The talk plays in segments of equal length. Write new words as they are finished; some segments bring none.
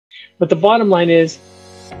But the bottom line is,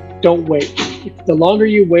 don't wait. The longer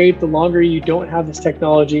you wait, the longer you don't have this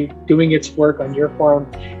technology doing its work on your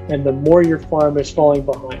farm, and the more your farm is falling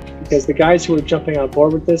behind. Because the guys who are jumping on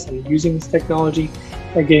board with this and using this technology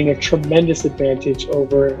are getting a tremendous advantage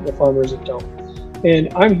over the farmers that don't.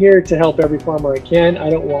 And I'm here to help every farmer I can. I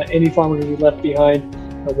don't want any farmer to be left behind.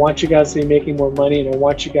 I want you guys to be making more money, and I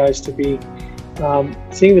want you guys to be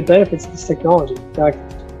seeing the benefits of this technology. In fact,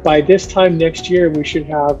 by this time next year, we should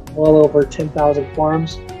have well over 10,000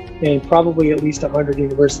 farms and probably at least 100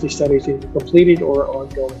 university studies either completed or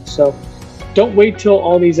ongoing. So don't wait till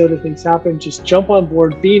all these other things happen. Just jump on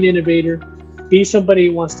board, be an innovator, be somebody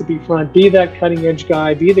who wants to be front, be that cutting edge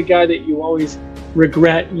guy, be the guy that you always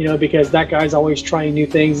regret, because that guy's always trying new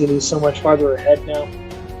things and he's so much farther ahead now.